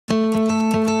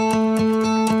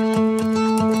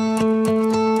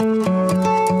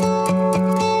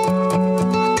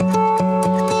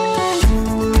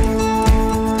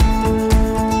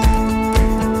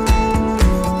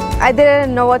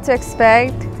didn't know what to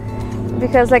expect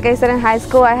because, like I said, in high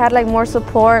school I had like more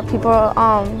support,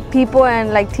 people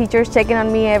and like teachers checking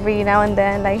on me every now and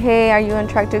then, like, hey, are you on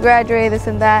track to graduate, this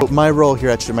and that. My role here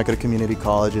at Chemeketa Community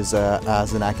College is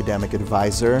as an academic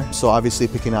advisor. So obviously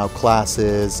picking out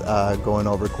classes, going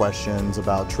over questions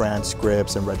about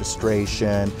transcripts and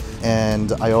registration,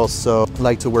 and I also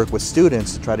like to work with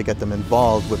students to try to get them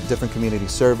involved with different community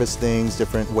service things,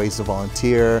 different ways to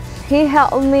volunteer. He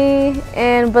helped me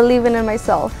in believing in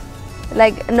myself,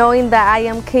 like knowing that I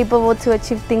am capable to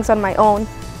achieve things on my own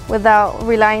without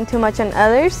relying too much on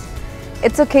others.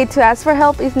 It's okay to ask for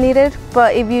help if needed,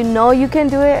 but if you know you can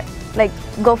do it, like,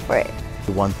 go for it.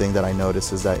 One thing that I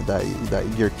noticed is that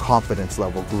your confidence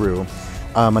level grew.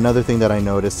 Another thing that I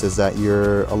noticed is that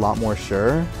you're a lot more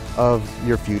sure of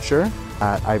your future.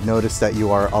 I've noticed that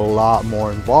you are a lot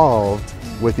more involved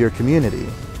with your community.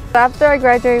 After I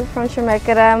graduate from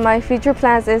Chemeketa, my future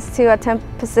plans is to attend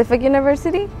Pacific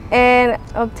University and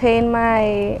obtain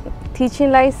my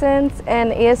teaching license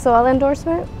and ESOL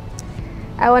endorsement.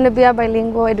 I want to be a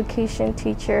bilingual education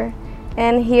teacher,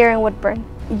 and here in Woodburn.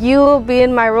 You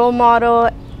being my role model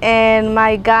and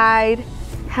my guide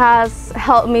has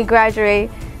helped me graduate.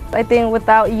 I think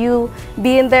without you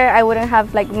being there, I wouldn't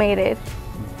have made it.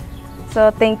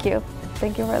 So thank you.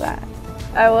 Thank you for that.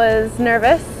 I was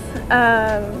nervous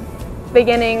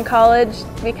beginning college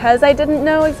because I didn't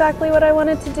know exactly what I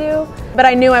wanted to do, but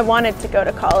I knew I wanted to go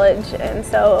to college, and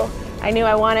so I knew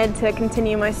I wanted to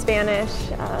continue my Spanish.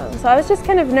 So I was just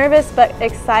kind of nervous but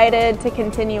excited to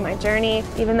continue my journey,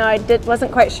 even though I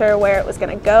wasn't quite sure where it was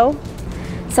going to go.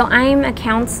 So I'm a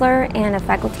counselor and a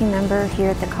faculty member here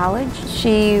at the college.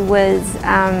 She was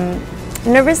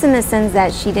nervous in the sense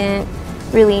that she didn't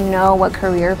really know what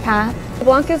career path.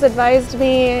 Blanca's advised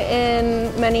me in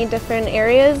many different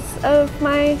areas of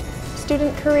my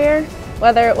student career,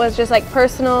 whether it was just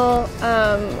personal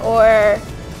or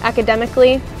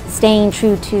academically. Staying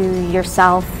true to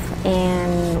yourself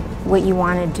and what you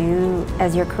want to do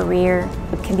as your career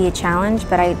can be a challenge,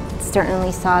 but I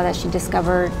certainly saw that she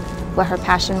discovered what her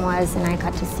passion was, and I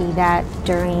got to see that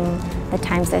during the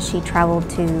times that she traveled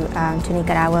to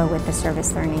Nicaragua with the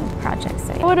service learning projects.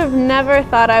 I would have never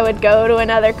thought I would go to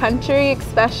another country,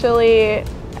 especially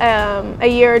a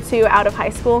year or two out of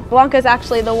high school. Blanca's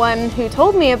actually the one who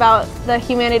told me about the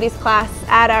humanities class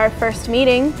at our first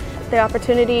meeting. The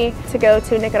opportunity to go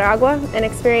to Nicaragua and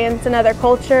experience another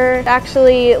culture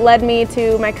actually led me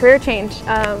to my career change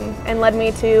and led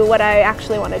me to what I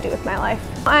actually want to do with my life.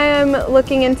 I am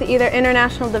looking into either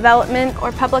international development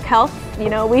or public health. You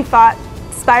know, we fought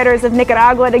spiders of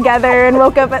Nicaragua together and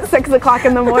woke up at 6 o'clock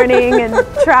in the morning and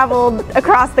traveled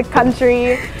across the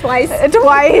country twice.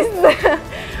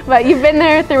 But you've been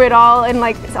there through it all, and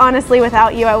honestly,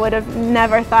 without you, I would have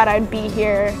never thought I'd be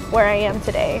here where I am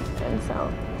today. And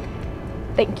so,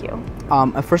 thank you.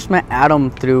 I first met Adam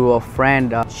through a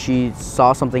friend. She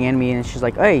saw something in me and she's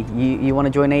like, hey, you want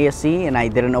to join ASC? And I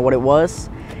didn't know what it was.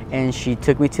 And she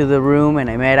took me to the room and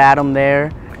I met Adam there.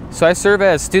 So I serve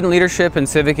as Student Leadership and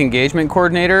Civic Engagement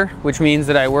Coordinator, which means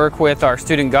that I work with our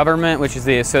student government, which is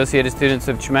the Associated Students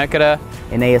of Chemeketa.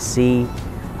 In ASC,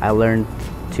 I learned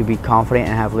to be confident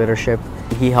and have leadership.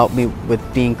 He helped me with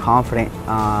being confident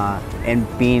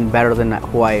and being better than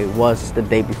who I was the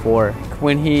day before.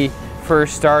 When he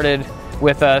first started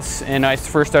with us and I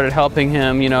first started helping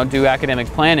him, do academic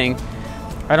planning,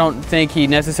 I don't think he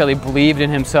necessarily believed in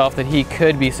himself that he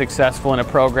could be successful in a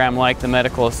program like the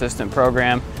medical assistant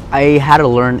program. I had to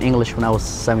learn English when I was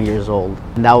 7 years old,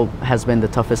 and that has been the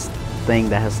toughest thing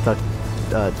that has stuck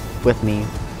with me.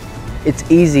 It's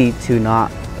easy to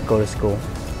not go to school,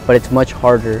 but it's much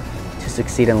harder to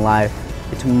succeed in life.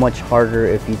 It's much harder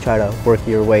if you try to work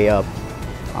your way up,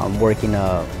 working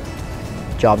a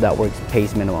job that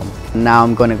pays minimum. Now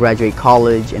I'm going to graduate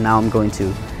college, and now I'm going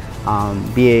to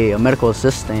be a medical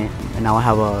assistant, and now I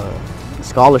have a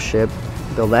scholarship,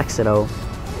 the Lexito.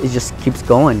 It just keeps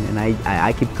going, and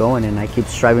I keep going, and I keep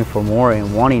striving for more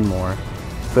and wanting more.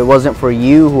 If it wasn't for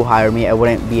you who hired me, I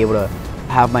wouldn't be able to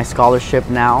have my scholarship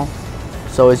now.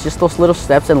 So it's just those little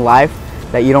steps in life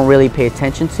that you don't really pay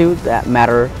attention to that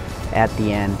matter at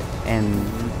the end, and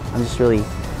I'm just really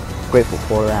grateful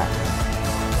for that.